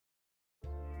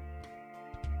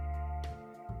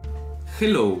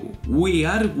Hello, we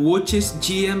are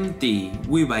WatchesGMT.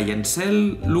 We buy and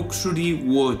sell luxury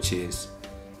watches.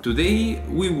 Today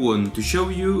we want to show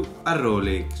you a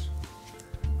Rolex.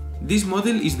 This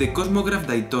model is the Cosmograph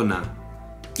Daytona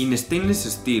in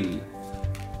stainless steel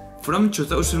from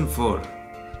 2004.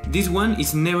 This one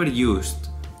is never used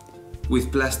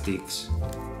with plastics.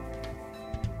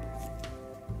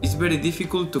 It's very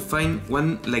difficult to find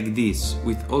one like this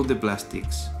with all the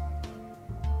plastics.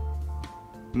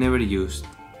 Never used.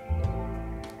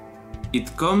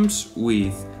 It comes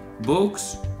with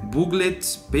box,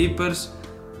 booklets, papers,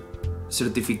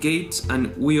 certificates,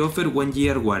 and we offer 1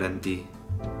 year warranty.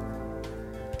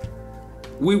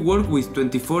 We work with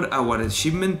 24-hour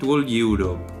shipment to all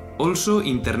Europe, also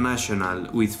international,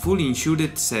 with full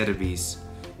insured service.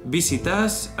 Visit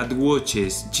us at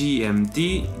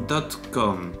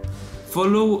WatchesGMT.com.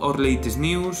 Follow our latest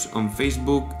news on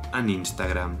Facebook and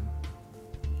Instagram.